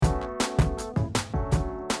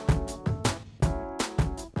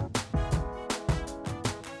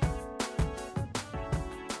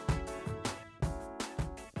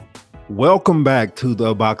Welcome back to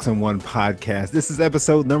the Boxing One podcast. This is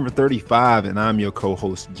episode number 35, and I'm your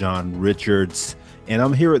co-host, John Richards. And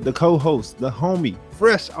I'm here with the co-host, the homie,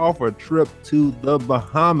 fresh off a trip to the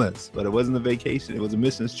Bahamas. But it wasn't a vacation, it was a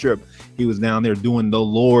missions trip. He was down there doing the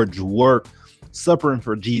Lord's work, suffering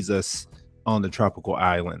for Jesus on the tropical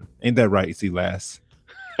island. Ain't that right, C-Lass?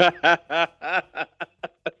 That's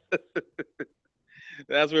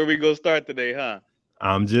where we go start today, huh?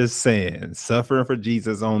 I'm just saying, suffering for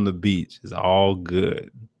Jesus on the beach is all good.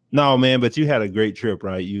 No, man, but you had a great trip,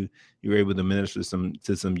 right? You were able to minister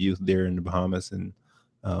to some youth there in the Bahamas, and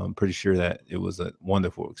I'm pretty sure that it was a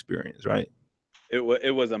wonderful experience, right? It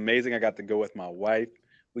was amazing. I got to go with my wife.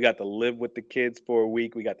 We got to live with the kids for a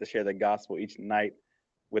week. We got to share the gospel each night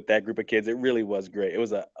with that group of kids. It really was great. It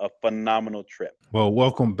was a phenomenal trip. Well,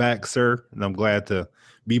 welcome back, sir. And I'm glad to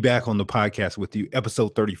be back on the podcast with you.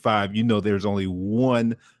 Episode 35. You know, there's only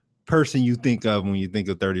one person you think of when you think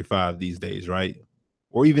of 35 these days, right?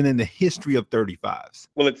 Or even in the history of 35s.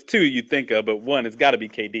 Well, it's two you think of, but one, it's got to be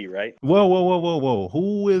KD, right? Whoa.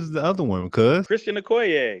 Who is the other one? Cuz Christian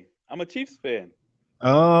Okoye. I'm a Chiefs fan.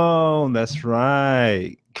 Oh, that's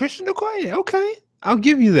right. Christian Okoye. Okay. I'll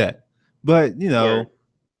give you that. But, you know,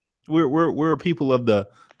 we're people of the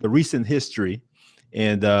recent history.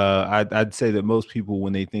 And I'd say that most people,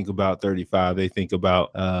 when they think about 35, they think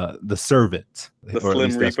about the servant. The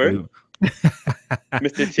Slim Reaper.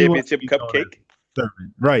 Mr. Championship Cupcake.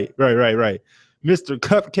 Right. Mr.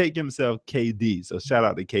 Cupcake himself, KD. So shout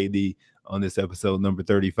out to KD on this episode number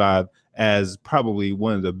 35 as probably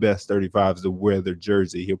one of the best 35s to wear their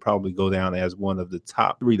jersey. He'll probably go down as one of the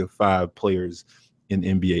top 3 to 5 players in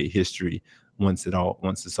NBA history once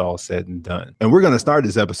it's all said and done. And we're going to start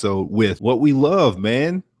this episode with what we love,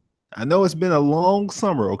 man. I know it's been a long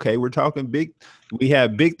summer, okay? We're talking we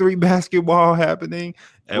had Big 3 basketball happening.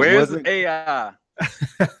 Where's AI?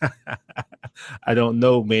 I don't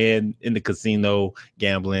know, man. In the casino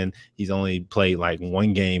gambling, he's only played like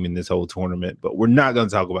one game in this whole tournament, but we're not going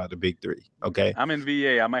to talk about the Big 3, okay? I'm in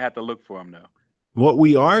VA. I might have to look for him, though. What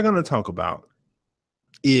we are going to talk about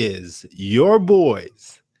is your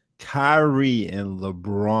boys, Kyrie and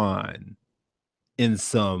LeBron, in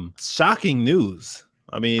some shocking news.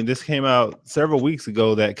 I mean, this came out several weeks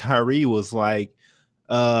ago that Kyrie was like,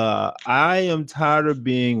 I am tired of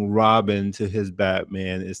being Robin to his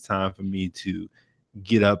Batman. It's time for me to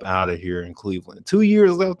get up out of here in Cleveland. 2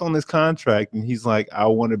 years left on this contract, and he's like, I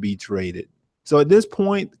want to be traded. So at this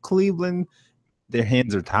point, Cleveland, their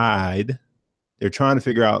hands are tied. They're trying to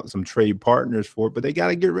figure out some trade partners for it, but they got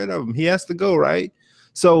to get rid of him. He has to go, right?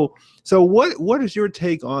 So what is your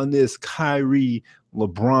take on this Kyrie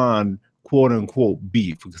LeBron quote unquote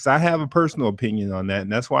beef? Because I have a personal opinion on that,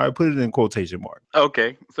 and that's why I put it in quotation marks.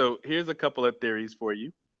 Okay, so here's a couple of theories for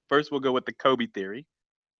you. First, we'll go with the Kobe theory.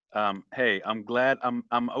 Hey, I'm glad I'm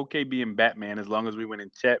okay being Batman as long as we win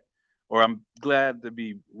in chip, or I'm glad to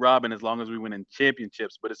be Robin as long as we win in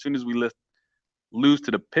championships. But as soon as we lose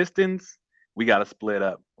to the Pistons, we got to split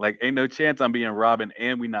up. Like, ain't no chance I'm being Robin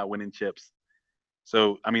and we not winning chips.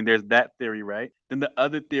 So, I mean, there's that theory, right? Then the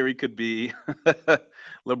other theory could be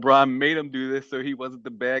LeBron made him do this so he wasn't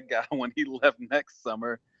the bad guy when he left next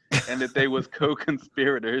summer, and that they was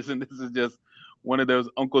co-conspirators. And this is just one of those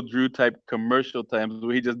Uncle Drew type commercial times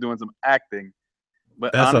where he's just doing some acting.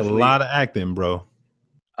 But that's honestly, a lot of acting, bro.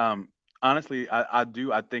 Honestly,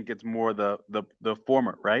 I think it's more the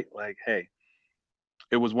former, right? Like, hey,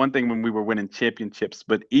 it was one thing when we were winning championships,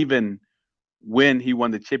 but even when he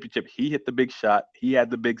won the championship, he hit the big shot. He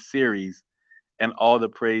had the big series, and all the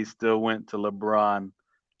praise still went to LeBron.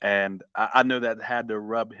 And I know that had to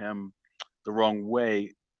rub him the wrong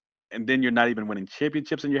way. And then you're not even winning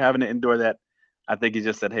championships, and you're having to endure that. I think he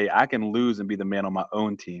just said, hey, I can lose and be the man on my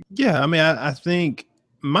own team. Yeah, I mean, I think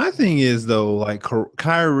my thing is, though, like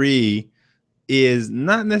Kyrie is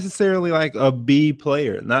not necessarily like a B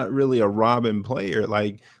player, not really a Robin player.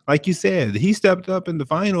 Like you said, he stepped up in the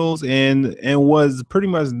finals and was pretty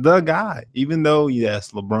much the guy, even though,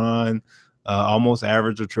 yes, LeBron almost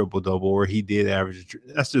averaged a triple-double, or he did average.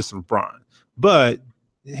 That's just LeBron. But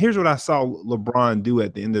here's what I saw LeBron do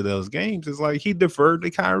at the end of those games is like he deferred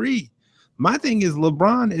to Kyrie. My thing is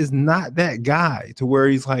LeBron is not that guy to where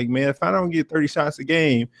he's like, man, if I don't get 30 shots a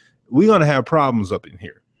game, we're going to have problems up in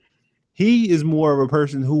here. He is more of a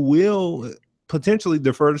person who will potentially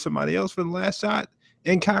defer to somebody else for the last shot.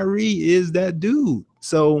 And Kyrie is that dude.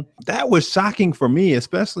 So that was shocking for me,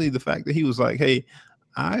 especially the fact that he was like, hey,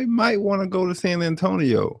 I might want to go to San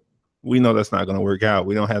Antonio. We know that's not going to work out.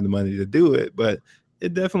 We don't have the money to do it. But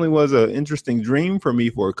it definitely was an interesting dream for me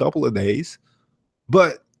for a couple of days.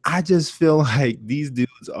 But I just feel like these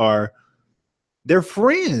dudes they're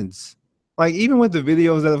friends. like even with the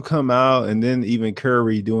videos that have come out, and then even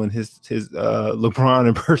Curry doing his LeBron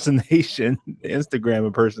impersonation, Instagram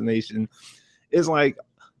impersonation, it's like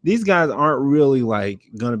these guys aren't really like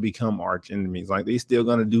gonna become arch enemies. Like they still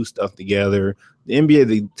gonna do stuff together. The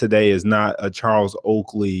NBA today is not a Charles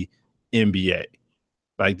Oakley NBA.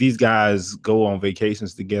 Like these guys go on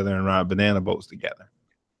vacations together and ride banana boats together.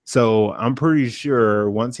 So I'm pretty sure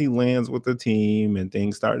once he lands with the team and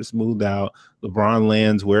things start to smooth out, LeBron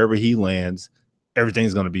lands wherever he lands,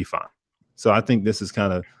 everything's going to be fine. So I think this is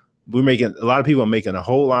kind of, we're making, a lot of people are making a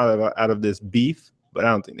whole lot out of this beef, but I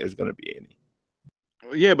don't think there's going to be any.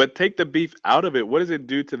 Yeah, but take the beef out of it. What does it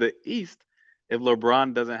do to the East if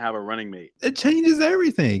LeBron doesn't have a running mate? It changes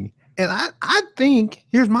everything. And I think,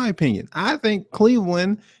 here's my opinion. I think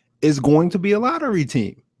Cleveland is going to be a lottery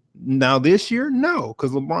team. Now this year, no,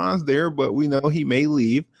 because LeBron's there, but we know he may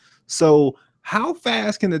leave. So how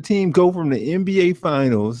fast can the team go from the NBA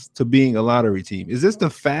finals to being a lottery team? Is this the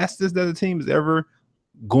fastest that a team is ever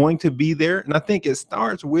going to be there? And I think it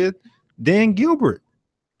starts with Dan Gilbert.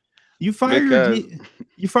 You fire Because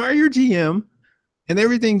you fire your GM, and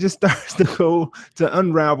everything just starts to go to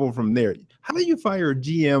unravel from there. How do you fire a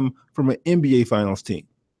GM from an NBA Finals team?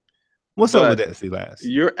 What's up with but that, C-Last?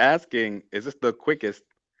 you're asking, is this the quickest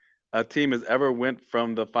a team has ever went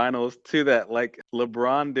from the finals to that? Like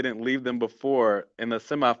LeBron didn't leave them before in the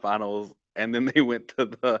semifinals, and then they went to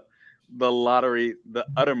the lottery, the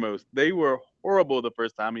uttermost. They were horrible the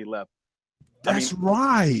first time he left. I That's mean,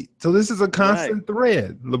 right. So this is a right. constant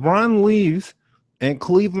thread. LeBron leaves, and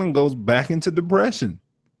Cleveland goes back into depression.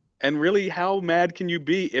 And really, how mad can you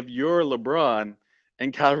be if you're LeBron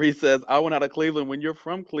and Kyrie says, I went out of Cleveland when you're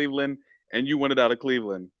from Cleveland and you wanted out of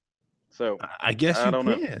Cleveland? So I guess I you don't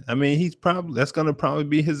know. can. I mean, that's going to probably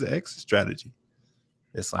be his exit strategy.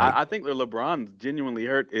 It's like, I think that LeBron's genuinely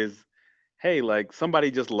hurt is, hey, like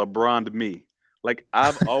somebody just LeBroned me. Like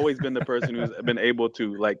I've always been the person who's been able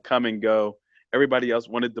to like come and go. Everybody else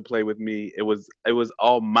wanted to play with me. It was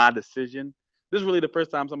all my decision. This is really the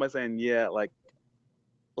first time somebody saying, yeah, like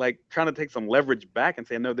trying to take some leverage back and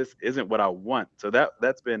saying, no, this isn't what I want. So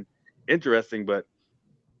that's been interesting. But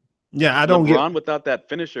yeah, I don't get. LeBron without that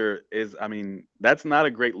finisher is, I mean, that's not a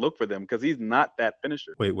great look for them because he's not that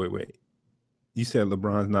finisher. Wait. You said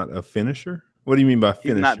LeBron's not a finisher? What do you mean by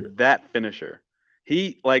He's finisher? not that finisher.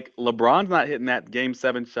 He like LeBron's not hitting that game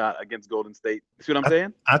 7 shot against Golden State. You see what I'm I,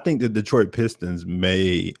 saying? I think the Detroit Pistons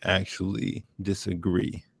may actually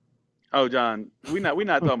disagree. Oh, John, we not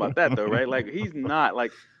talking about that though, right? Like he's not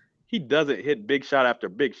like he doesn't hit big shot after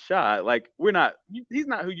big shot. Like we're not. He's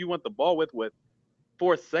not who you want the ball with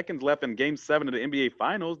 4 seconds left in Game 7 of the NBA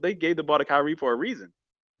Finals. They gave the ball to Kyrie for a reason.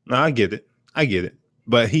 No, I get it. I get it.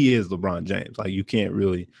 But he is LeBron James. Like you can't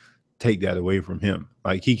really take that away from him.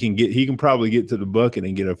 Like he can probably get to the bucket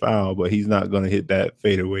and get a foul, but he's not going to hit that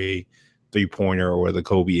fadeaway 3-pointer or the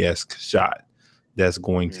Kobe-esque shot that's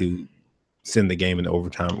going Yeah. to send the game into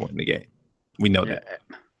overtime or win the game. We know Yeah. that.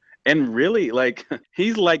 And really, like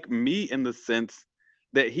he's like me in the sense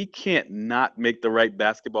that he can't not make the right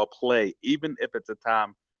basketball play, even if it's a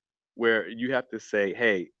time where you have to say,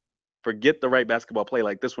 "Hey, forget the right basketball play.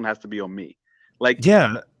 Like this one has to be on me." Like,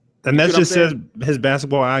 Yeah. And you see that what I'm just says saying? his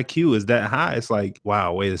basketball IQ is that high. It's like,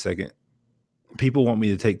 wow, wait a second. People want me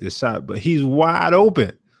to take this shot, but he's wide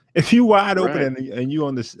open. If you wide open Right. and you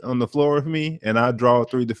on the floor with me and I draw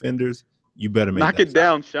 3 defenders, you better make Knock that it shot.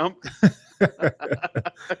 down, chump.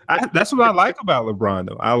 That's what I like about LeBron,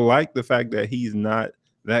 though. I like the fact that he's not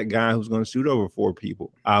that guy who's going to shoot over 4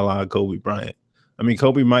 people, a la Kobe Bryant. I mean,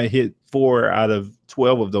 Kobe might hit 4 out of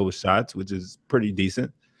 12 of those shots, which is pretty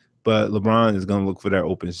decent. But LeBron is going to look for that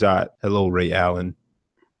open shot. Hello, Ray Allen.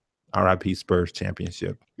 RIP Spurs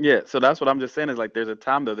championship. Yeah, so that's what I'm just saying is like there's a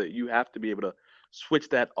time though that you have to be able to switch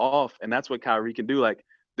that off, and that's what Kyrie can do. Like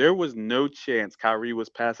there was no chance Kyrie was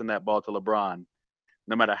passing that ball to LeBron,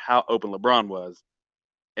 no matter how open LeBron was.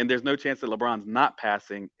 And there's no chance that LeBron's not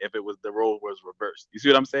passing if it was the role was reversed. You see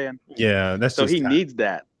what I'm saying? Yeah, So he needs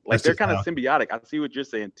that. Like that's they're just kind of how symbiotic. I see what you're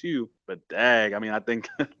saying too, but dang, I mean, I think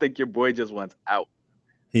I think your boy just wants out.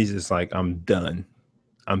 he's just like, I'm done.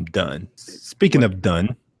 I'm done. Speaking Like, of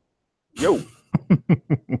done, yo,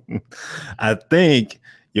 I think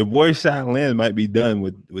your boy Sean Lynn might be done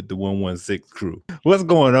with the 116 crew. What's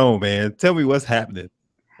going on, man? Tell me what's happening.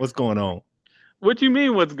 What's going on? what you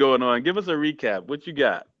mean? What's going on? Give us a recap. What you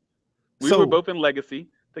got? We were So both in Legacy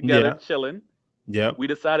together, yeah, chilling. yep, We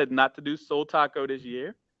decided not to do Soul Taco this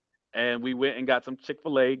year, and we went and got some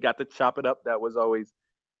Chick-fil-A. Got to chop it up. That was always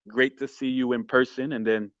great to see you in person. And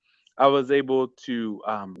then I was able to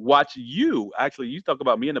watch you. Actually, you talk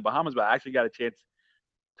about me in the Bahamas, but I actually got a chance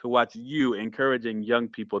to watch you encouraging young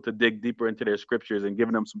people to dig deeper into their scriptures and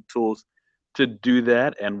giving them some tools to do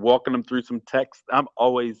that and walking them through some text. I'm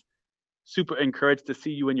always super encouraged to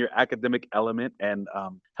see you in your academic element and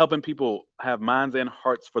helping people have minds and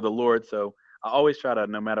hearts for the Lord. So I always try to,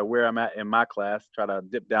 no matter where I'm at in my class, try to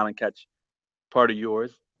dip down and catch part of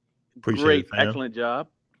yours. Appreciate it, Great, fam. excellent job,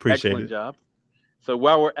 Appreciate excellent it. job. So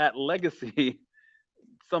while we're at legacy,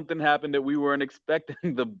 something happened that we weren't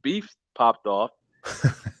expecting. The beef popped off,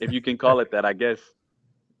 if you can call it that, I guess.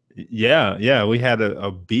 Yeah, we had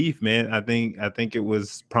a beef, man. I think it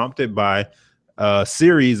was prompted by a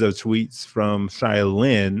series of tweets from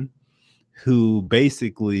Shylin, who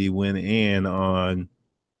basically went in on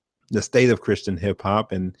the state of Christian hip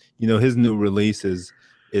hop, and his new release is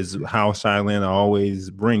how Shylin always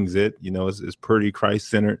brings it. It's pretty Christ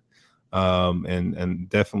centered, and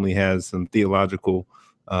definitely has some theological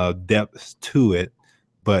depth to it.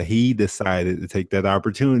 But he decided to take that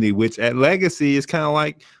opportunity, which at Legacy is kind of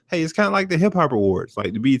like, hey, it's kind of like the Hip Hop Awards,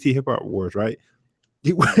 like the BET Hip Hop Awards, right?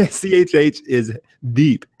 CHH is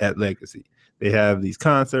deep at Legacy. They have these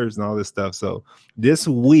concerts and all this stuff. So this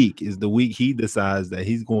week is the week he decides that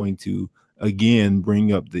he's going to again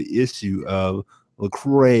bring up the issue of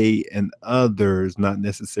Lecrae and others not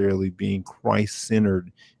necessarily being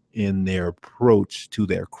Christ-centered in their approach to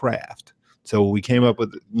their craft. So we came Yeah. up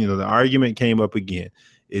with, the argument came up again.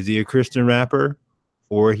 Is he a Christian rapper,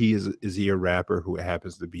 or is he a rapper who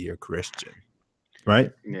happens to be a Christian?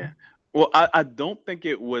 Right? Yeah. Well, I don't think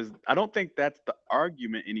it was. I don't think that's the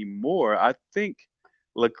argument anymore. I think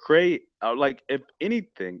Lecrae, like if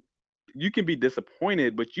anything, you can be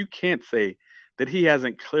disappointed, but you can't say that he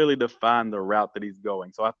hasn't clearly defined the route that he's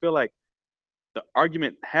going. So I feel like the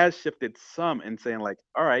argument has shifted some in saying like,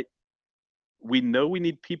 all right, we know we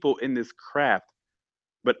need people in this craft,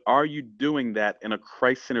 but are you doing that in a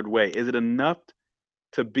Christ-centered way? Is it enough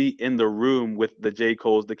to be in the room with the J.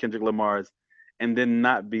 Cole's, the Kendrick Lamar's, and then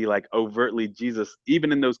not be like overtly Jesus,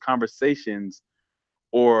 even in those conversations?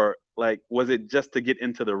 Or like, was it just to get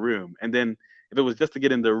into the room? And then if it was just to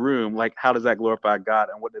get in the room, like, how does that glorify God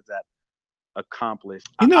and what does that accomplish?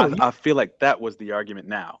 You know, I feel like that was the argument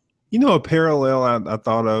now. a parallel I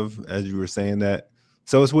thought of as you were saying that.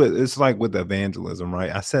 So it's like with evangelism,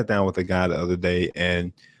 right? I sat down with a guy the other day,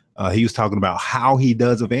 and he was talking about how he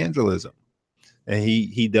does evangelism, and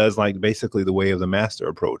he does like basically the way of the master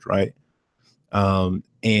approach, right? And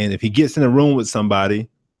if he gets in a room with somebody,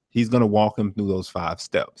 he's going to walk him through those 5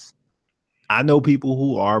 steps. I know people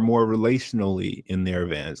who are more relationally in their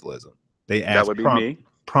evangelism. They That ask would be me.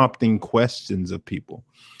 prompting questions of people,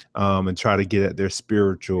 and try to get at their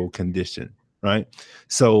spiritual condition, right?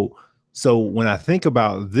 So, so when I think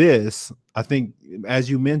about this, I think, as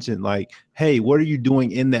you mentioned, like, hey, what are you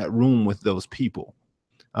doing in that room with those people?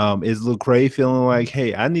 Is Lecrae feeling like,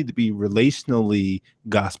 hey, I need to be relationally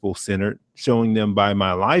gospel centered, showing them by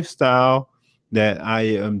my lifestyle that I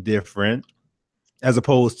am different, as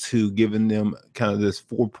opposed to giving them kind of this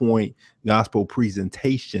 4-point gospel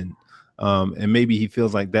presentation. And maybe he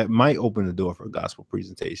feels like that might open the door for a gospel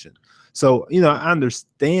presentation. So, I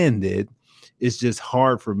understand it. It's just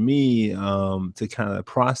hard for me to kind of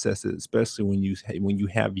process it, especially when you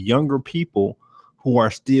have younger people who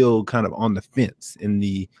are still kind of on the fence in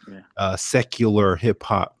the Yeah. secular hip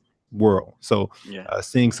hop world. So Yeah.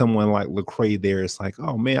 seeing someone like Lecrae there, it's like,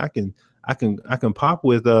 oh man, I can pop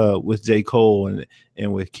with J. Cole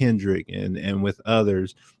and with Kendrick and with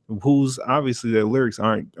others whose obviously their lyrics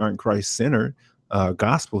aren't Christ centered,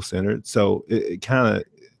 gospel centered. So it kind of,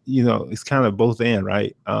 it's kind of both and,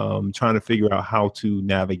 right? Trying to figure out how to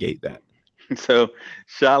navigate that. So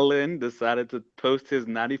Shaolin decided to post his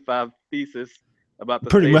 95 thesis about the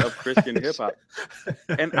Pretty state much. of Christian hip hop.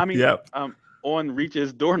 And I mean, Yep. on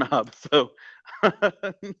Reach's doorknob. So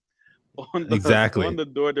on Exactly. the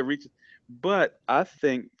door to reach. But I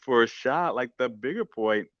think for Sha, like the bigger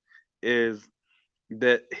point is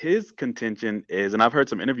that his contention is, and I've heard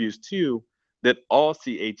some interviews too, that all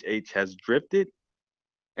CHH has drifted.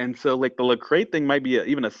 And so, like the Lecrae thing might be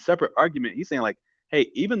even a separate argument. He's saying like, hey,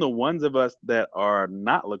 even the ones of us that are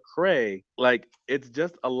not Lecrae, like it's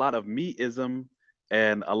just a lot of meism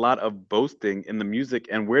and a lot of boasting in the music.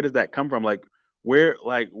 And where does that come from? Where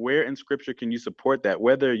in Scripture can you support that?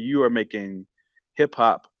 Whether you are making hip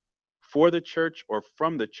hop for the church or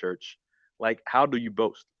from the church, like how do you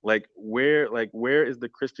boast? Like where is the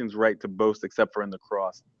Christian's right to boast except for in the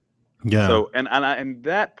cross? Yeah. So and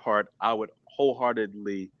that part I would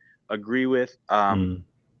wholeheartedly agree with. Mm.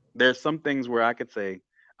 There's some things where I could say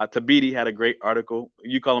Tabiti had a great article.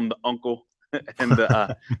 You call him the uncle. and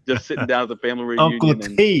just sitting down at the family Uncle reunion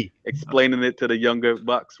and T explaining it to the younger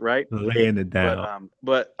bucks, right? laying it down.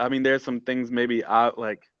 But I mean, there's some things maybe I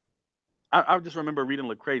like. I just remember reading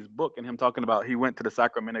Lecrae's book and him talking about he went to the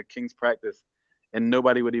Sacramento Kings practice and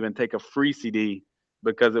nobody would even take a free CD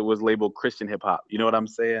because it was labeled Christian hip hop. You know what I'm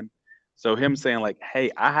saying? So him saying like,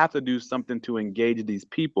 "Hey, I have to do something to engage these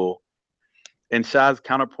people." And Shah's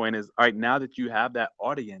counterpoint is, "All right, now that you have that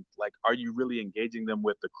audience, like, are you really engaging them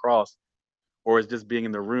with the cross, or is just being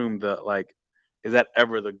in the room the like, is that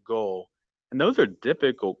ever the goal?" And those are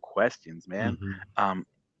difficult questions, man. Hmm. Um,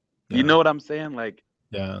 you Yeah, know what I'm saying? Like,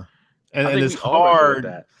 yeah, I and think it's we all wrestle with hard.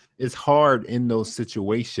 that. It's hard in those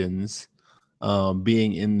situations,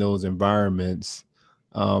 being in those environments,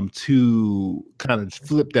 to kind of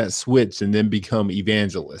flip that switch and then become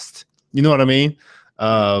evangelist. You know what I mean?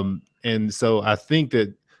 And so I think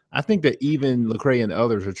that even Lecrae and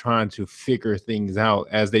others are trying to figure things out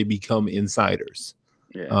as they become insiders,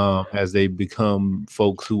 Yeah. as they become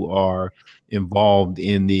folks who are involved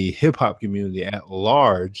in the hip hop community at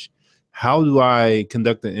large. How do I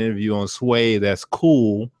conduct an interview on Sway that's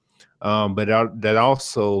cool, but that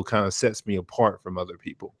also kind of sets me apart from other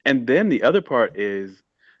people? And then the other part is,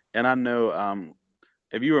 and I know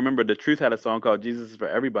if you remember, The Truth had a song called Jesus is for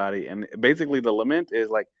Everybody. And basically the lament is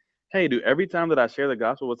like, hey, do every time that I share the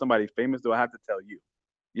gospel with somebody famous, do I have to tell you?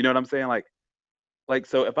 You know what I'm saying? Like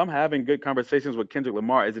so if I'm having good conversations with Kendrick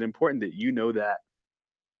Lamar, is it important that you know that?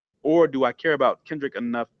 Or do I care about Kendrick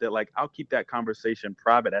enough that like I'll keep that conversation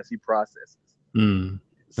private as he processes? Mm,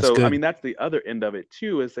 that's So I good. mean that's the other end of it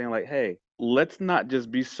too, is saying like, hey, let's not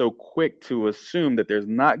just be so quick to assume that there's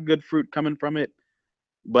not good fruit coming from it,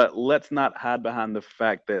 but let's not hide behind the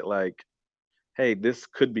fact that like, hey, this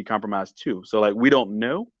could be compromised too. So like we don't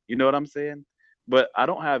know, you know what I'm saying? But I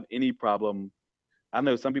don't have any problem. I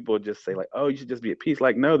know some people just say like, oh, you should just be at peace.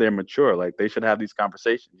 Like, no, they're mature. Like they should have these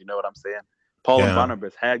conversations. You know what I'm saying? Paul and Yeah.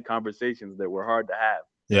 Barnabas had conversations that were hard to have,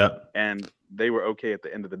 Yeah. and they were okay at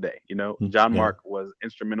the end of the day. You know, Mm, John yeah. Mark was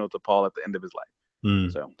instrumental to Paul at the end of his life.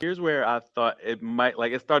 Mm. So here's where I thought it might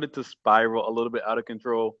like it started to spiral a little bit out of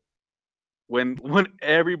control when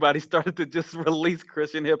everybody started to just release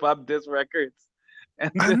Christian hip hop diss records.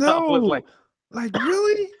 And I then I was know. like, Like,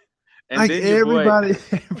 really? and Like then your boy,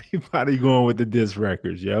 everybody going with the diss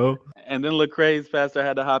records, yo. and then Lecrae's pastor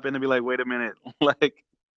had to hop in and be like, wait a minute,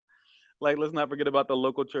 let's not forget about the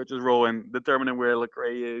local church's role in determining where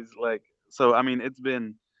Lecrae is. Like, so I mean, it's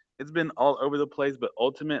been all over the place, but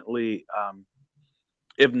ultimately,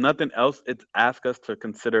 if nothing else, it's asked us to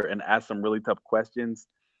consider and ask some really tough questions.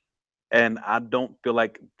 And I don't feel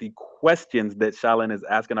like the questions that Shaolin is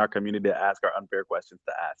asking our community to ask are unfair questions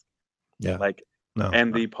to ask. Yeah. Like, No.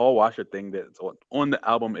 and No. the Paul Washer thing that's on the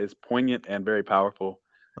album is poignant and very powerful.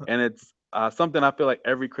 And it's something I feel like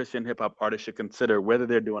every Christian hip hop artist should consider, whether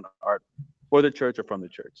they're doing art for the church or from the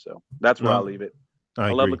church. So that's where I'll No. leave it. I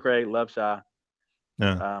I love agree. Lecrae, love Shy.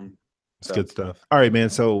 Yeah. Um, It's so good stuff. All right, man.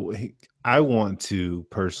 So I want to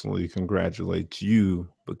personally congratulate you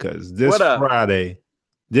because what up?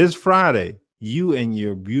 this Friday, you and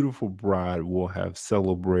your beautiful bride will have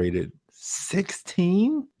celebrated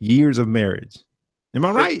 16 years of marriage. Am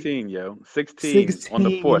I right? 16, yo. 16 on the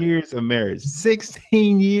 16 4th. years of marriage.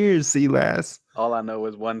 16 years, see, lass. All I know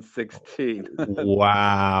is 116.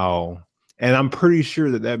 Wow. And I'm pretty sure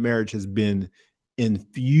that that marriage has been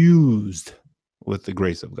infused with the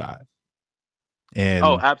grace of God. Oh, And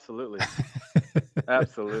absolutely.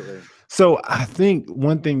 Absolutely. so I think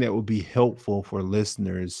one thing that would be helpful for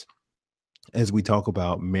listeners as we talk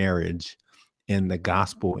about marriage and the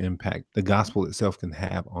gospel impact the gospel itself can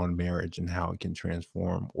have on marriage and how it can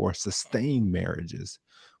transform or sustain marriages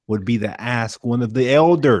would be to ask one of the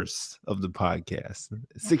elders of the podcast.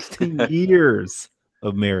 16 years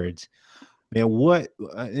of marriage. Man, what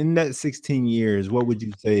in that 16 years, what would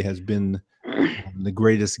you say has been the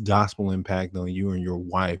greatest gospel impact on you and your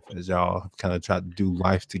wife as y'all kind of try to do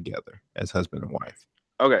life together as husband and wife?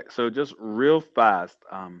 Okay, so just real fast,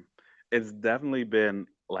 it's definitely been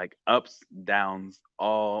like ups, downs,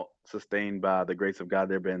 all sustained by the grace of God.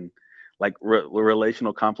 There've been like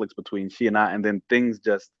relational conflicts between she and I, and then things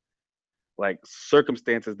just like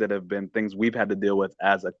circumstances that have been things we've had to deal with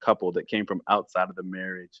as a couple that came from outside of the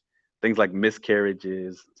marriage, things like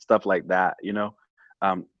miscarriages, stuff like that, you know.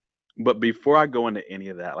 Um, but before I go into any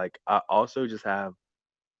of that, like I also just have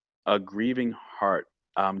a grieving heart,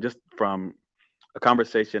 just from a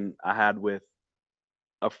conversation I had with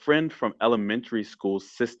a friend from elementary school's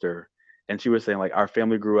sister, and she was saying like our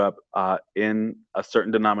family grew up in a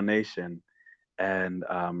certain denomination, and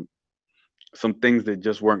some things that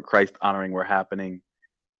just weren't Christ honoring were happening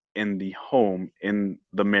in the home, in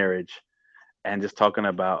the marriage, and just talking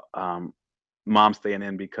about mom staying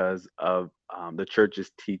in because of the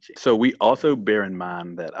church's teaching. So we also bear in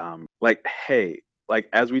mind that, like, hey, like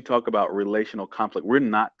as we talk about relational conflict, we're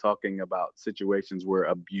not talking about situations where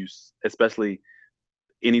abuse, especially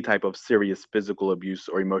any type of serious physical abuse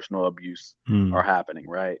or emotional abuse, are Mm. happening,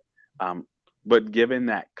 right? Um, but given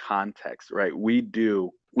that context, right, we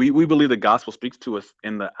believe the gospel speaks to us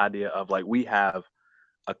in the idea of like we have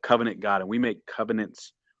a covenant God and we make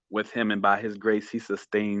covenants with Him, and by His grace, He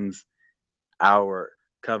sustains our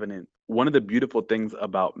covenant. One of the beautiful things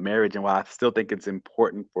about marriage, and why I still think it's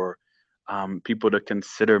important for people to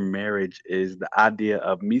consider marriage, is the idea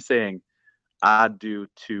of me saying I do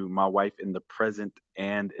to my wife in the present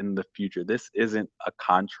and in the future. This isn't a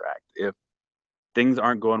contract. If things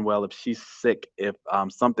aren't going well, if she's sick, if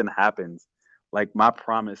something happens, like my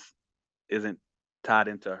promise isn't tied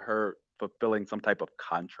into her fulfilling some type of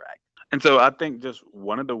contract. And so I think just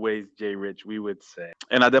one of the ways, Jay Rich, we would say,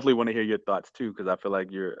 and I definitely want to hear your thoughts too, because I feel like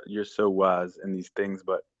you're so wise in these things,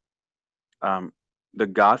 but um, the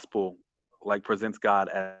gospel like presents God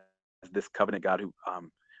as this covenant God who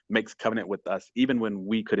makes covenant with us, even when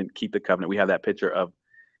we couldn't keep the covenant. We have that picture of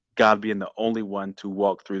God being the only one to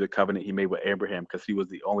walk through the covenant He made with Abraham because He was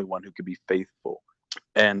the only one who could be faithful.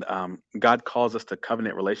 And God calls us to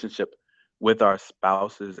covenant relationship with our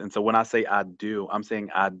spouses. And so when I say I do, I'm saying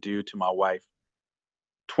I do to my wife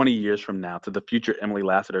 20 years from now, to the future Emily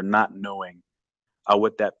Lassiter, not knowing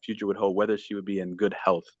what that future would hold, whether she would be in good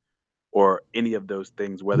health or any of those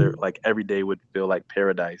things, whether like every day would feel like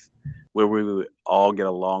paradise, where we would all get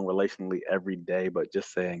along relationally every day, but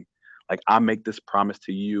just saying, like, I make this promise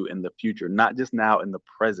to you in the future, not just now in the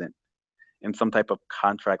present, in some type of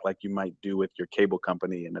contract like you might do with your cable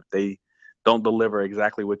company. And if they don't deliver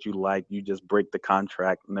exactly what you like, you just break the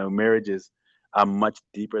contract. No, marriage is much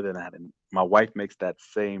deeper than that. And my wife makes that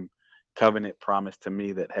same covenant promise to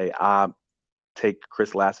me that, hey, I take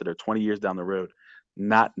Chris Lassiter 20 years down the road,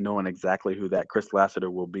 not knowing exactly who that Chris Lassiter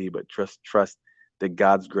will be, but trust that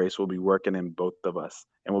God's grace will be working in both of us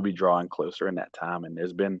and we'll be drawing closer in that time. And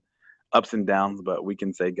there's been ups and downs, but we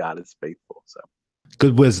can say God is faithful. So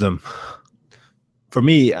Good wisdom. For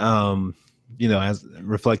me, as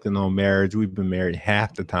reflecting on marriage, we've been married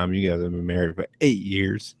half the time. You guys have been married for 8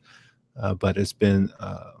 years, but it's been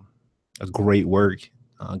a great work.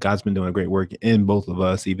 God's been doing a great work in both of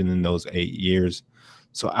us, even in those 8 years.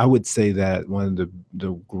 So I would say that one of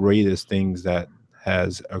the greatest things that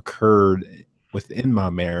has occurred within my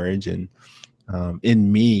marriage and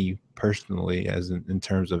in me personally, as in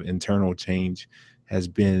terms of internal change, has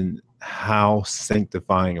been how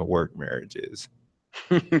sanctifying a work marriage is.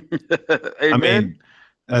 I amen.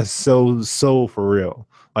 mean, so for real.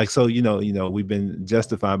 Like so, we've been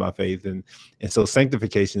justified by faith, and so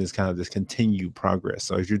sanctification is kind of this continued progress.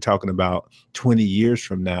 So as you're talking about 20 years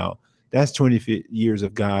from now, that's 20 years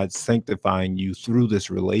of God sanctifying you through this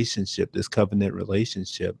relationship, this covenant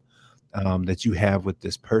relationship that you have with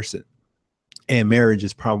this person. And marriage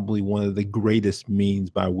is probably one of the greatest means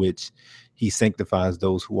by which He sanctifies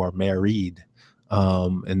those who are married,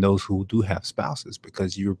 and those who do have spouses,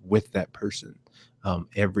 because you're with that person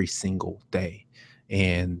every single day.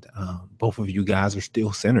 And both of you guys are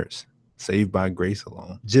still sinners, saved by grace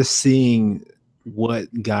alone. Just seeing what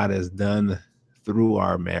God has done through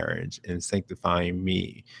our marriage and sanctifying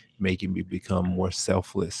me, making me become more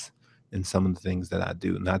selfless in some of the things that I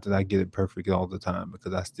do. Not that I get it perfect all the time,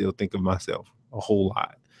 because I still think of myself a whole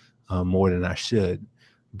lot more than I should.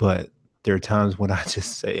 But there are times when I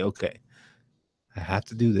just say, okay, I have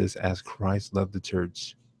to do this as Christ loved the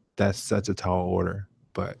church. That's such a tall order,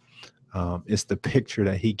 but it's the picture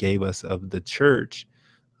that He gave us of the church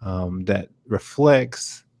that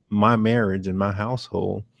reflects my marriage and my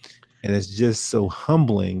household. And it's just so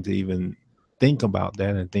humbling to even think about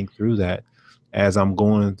that and think through that as I'm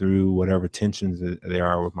going through whatever tensions that there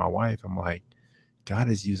are with my wife. I'm like, God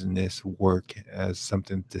is using this work as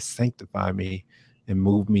something to sanctify me and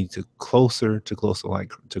move me to closer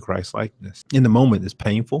like to Christ likeness. In the moment, it's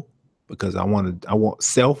painful because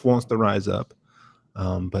self wants to rise up,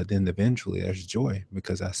 but then eventually there's joy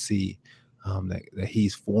because I see that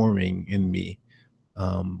He's forming in me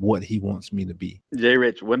what He wants me to be. Jay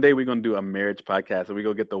Rich, one day we're gonna do a marriage podcast and we're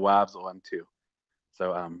gonna get the wives on too.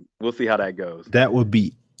 So we'll see how that goes. That would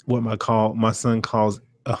be what my son calls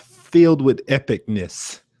a filled with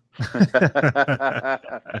epicness.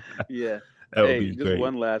 Yeah. That would Hey, be just great.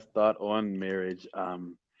 one last thought on marriage.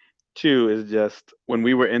 Two is just when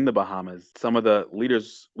we were in the Bahamas, some of the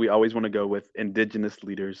leaders we always want to go with indigenous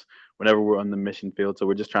leaders whenever we're on the mission field. So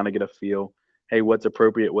we're just trying to get a feel. Hey, what's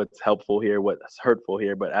appropriate? What's helpful here? What's hurtful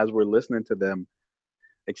here? But as we're listening to them,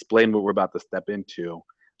 explain what we're about to step into.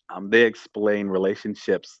 They explain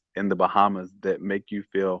relationships in the Bahamas that make you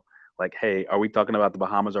feel like, hey, are we talking about the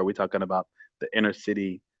Bahamas? Or are we talking about the inner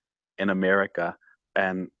city in America?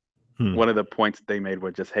 And Hmm. one of the points they made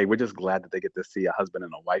were just, hey, we're just glad that they get to see a husband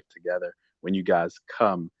and a wife together when you guys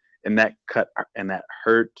come. And that cut and that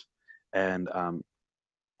hurt, and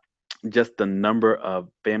just the number of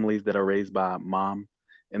families that are raised by a mom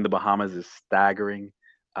in the Bahamas is staggering.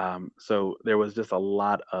 So there was just a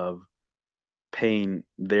lot of pain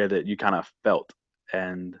there that you kind of felt,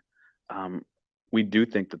 and um, we do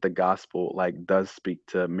think that the gospel like does speak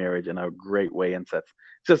to marriage in a great way, and sets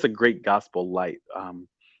just a great gospel light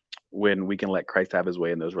when we can let Christ have His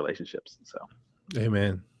way in those relationships. So,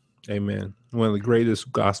 Amen. Amen. One of the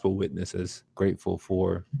greatest gospel witnesses. Grateful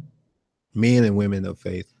for men and women of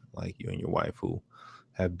faith like you and your wife who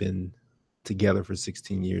have been together for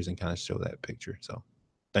 16 years and kind of show that picture. So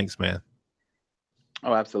thanks, man.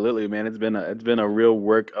 oh, absolutely, man, it's been a real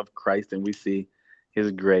work of Christ, and we see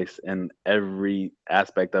His grace in every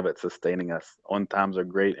aspect of it, sustaining us when times are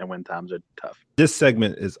great and when times are tough. This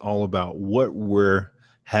segment is all about what we're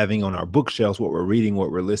having on our bookshelves, what we're reading,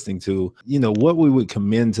 what we're listening to, what we would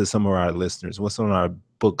commend to some of our listeners, what's on our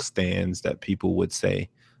book stands that people would say,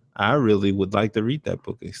 I really would like to read that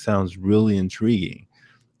book. It sounds really intriguing.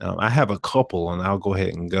 I have a couple, and I'll go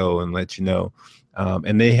ahead and go and let you know.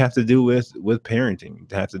 And they have to do with parenting.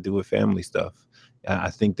 They have to do with family stuff. I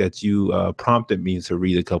think that you prompted me to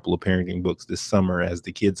read a couple of parenting books this summer as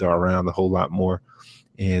the kids are around a whole lot more,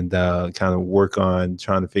 and kind of work on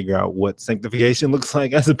trying to figure out what sanctification looks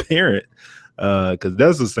like as a parent, because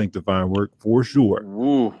that's a sanctifying work for sure.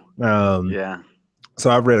 Woo, Um, yeah. so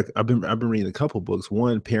I've been reading a couple books.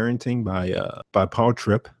 One, Parenting by Paul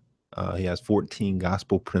Tripp. He has 14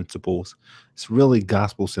 gospel principles. It's really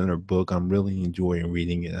gospel centered book. I'm really enjoying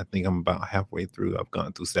reading it. I think I'm about halfway through. I've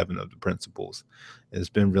gone through 7 of the principles. It's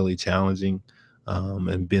been really challenging,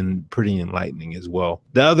 and been pretty enlightening as well.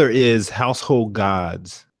 The other is Household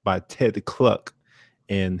Gods by Ted Cluck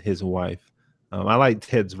and his wife. I like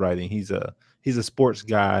Ted's writing. He's a sports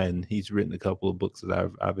guy, and he's written a couple of books that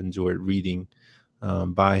I've enjoyed reading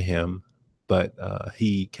by him. But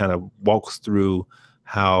he kind of walks through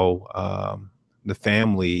how the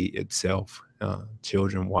family itself,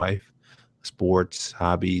 children, wife, sports,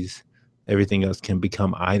 hobbies, everything else can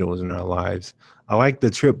become idols in our lives. I like the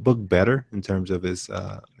Trip book better in terms of his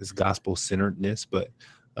gospel centeredness, but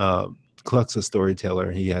uh, Cluck's a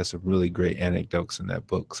storyteller. He has some really great anecdotes in that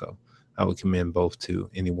book. So I would commend both to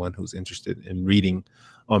anyone who's interested in reading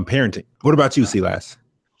on parenting. What about you, Silas?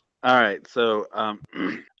 All right, so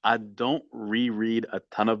I don't reread a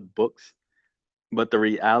ton of books, but the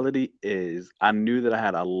reality is I knew that I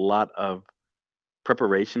had a lot of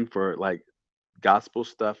preparation for like gospel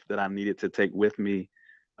stuff that I needed to take with me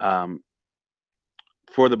um,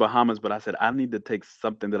 for the Bahamas, but I said I need to take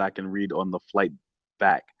something that I can read on the flight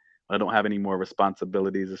back. I don't have any more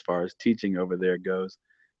responsibilities as far as teaching over there goes.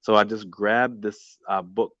 So I just grabbed this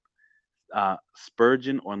book,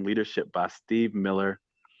 Spurgeon on Leadership by Steve Miller.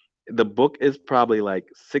 The book is probably like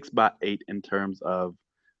 6 by 8 in terms of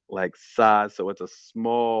like size. So it's a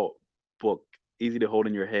small book, easy to hold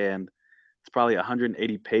in your hand. It's probably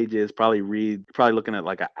 180 pages, probably looking at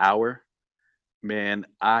like an hour. Man,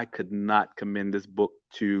 I could not commend this book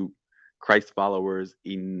to Christ followers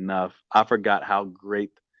enough. I forgot how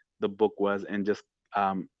great the book was, and just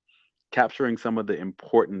um, capturing some of the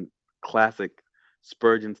important classic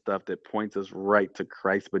Spurgeon stuff that points us right to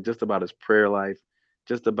Christ, but just about his prayer life,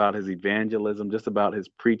 just about his evangelism, just about his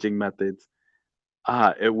preaching methods.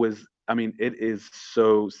 I mean, it is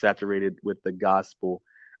so saturated with the gospel.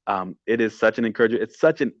 It is such an encouragement. It's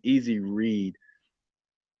such an easy read,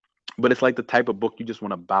 but it's like the type of book you just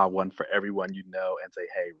want to buy one for everyone you know and say,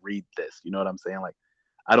 hey, read this. You know what I'm saying? Like,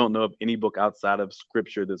 I don't know of any book outside of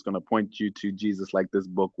scripture that's going to point you to Jesus like this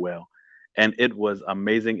book will. And it was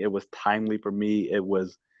amazing. It was timely for me. It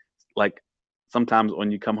was like sometimes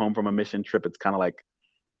when you come home from a mission trip, it's kind of like,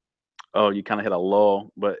 oh, you kind of hit a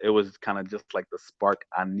lull, but it was kind of just like the spark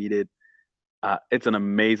I needed. It's an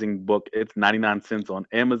amazing book. It's 99 cents on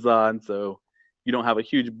Amazon. So you don't have a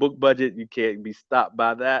huge book budget. You can't be stopped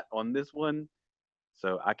by that on this one.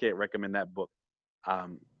 So I can't recommend that book.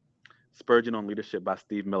 Um, Spurgeon on Leadership by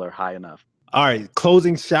Steve Miller, high enough. All right,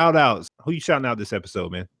 closing shout outs. Who you shouting out this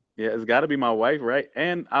episode, man? Yeah, it's got to be my wife, right?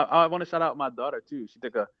 And I want to shout out my daughter too. She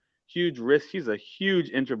took a huge risk. She's a huge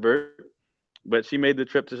introvert, but she made the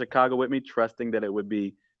trip to Chicago with me, trusting that it would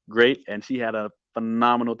be great, and she had a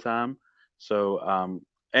phenomenal time. So,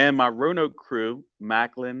 and my Roanoke crew,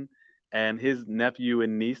 Macklin, and his nephew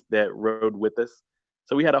and niece that rode with us.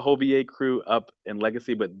 So we had a whole VA crew up in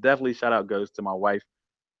Legacy, but definitely shout out goes to my wife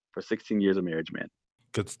for 16 years of marriage, man.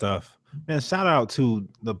 Good stuff. Man, shout out to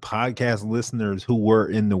the podcast listeners who were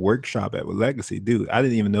in the workshop at Legacy. Dude, I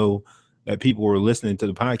didn't even know that people were listening to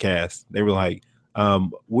the podcast. They were like,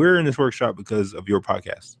 we're in this workshop because of your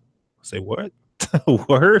podcast. I say, what?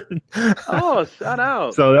 Word? Oh, shout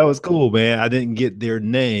out. So that was cool, man. I didn't get their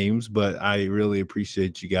names, but I really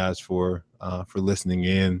appreciate you guys for listening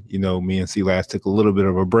in. You know, me and C-Last took a little bit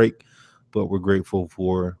of a break, but we're grateful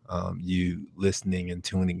for you listening and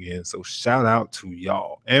tuning in. So shout out to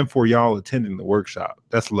y'all and for y'all attending the workshop.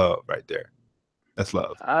 That's love right there. That's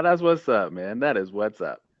love. That's what's up, man. That is what's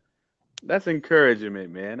up. That's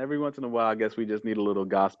encouragement, man. Every once in a while, I guess we just need a little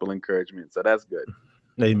gospel encouragement. So that's good.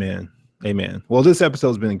 Amen. Amen. Well, this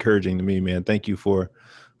episode's been encouraging to me, man. Thank you for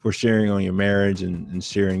sharing on your marriage and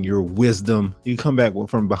sharing your wisdom. You come back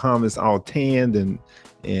from Bahamas all tanned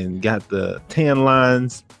and got the tan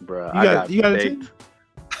lines. Bruh, You got a tan?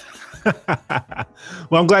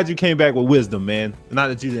 Well, I'm glad you came back with wisdom, man. Not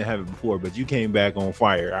that you didn't have it before, but you came back on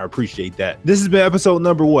fire. I appreciate that. This has been episode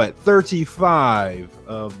number 35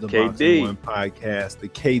 of the Boxing One podcast, the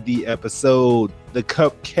KD episode. The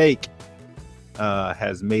cupcake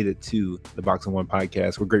has made it to the Boxing One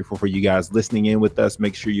podcast. We're grateful for you guys listening in with us.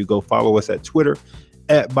 Make sure you go follow us at Twitter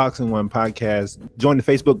at Boxing One Podcast. Join the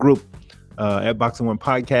Facebook group at Boxing One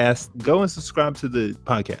Podcast. Go and subscribe to the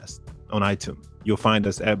podcast on iTunes. You'll find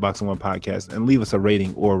us at Boxing One Podcast and leave us a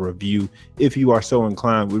rating or a review if you are so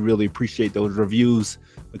inclined. We really appreciate those reviews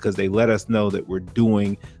because they let us know that we're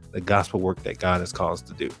doing the gospel work that God has called us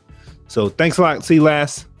to do. So thanks a lot,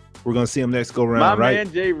 C-Last. We're going to see him next go round, right? My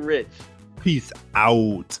man, Jay Rich. Peace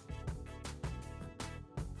out.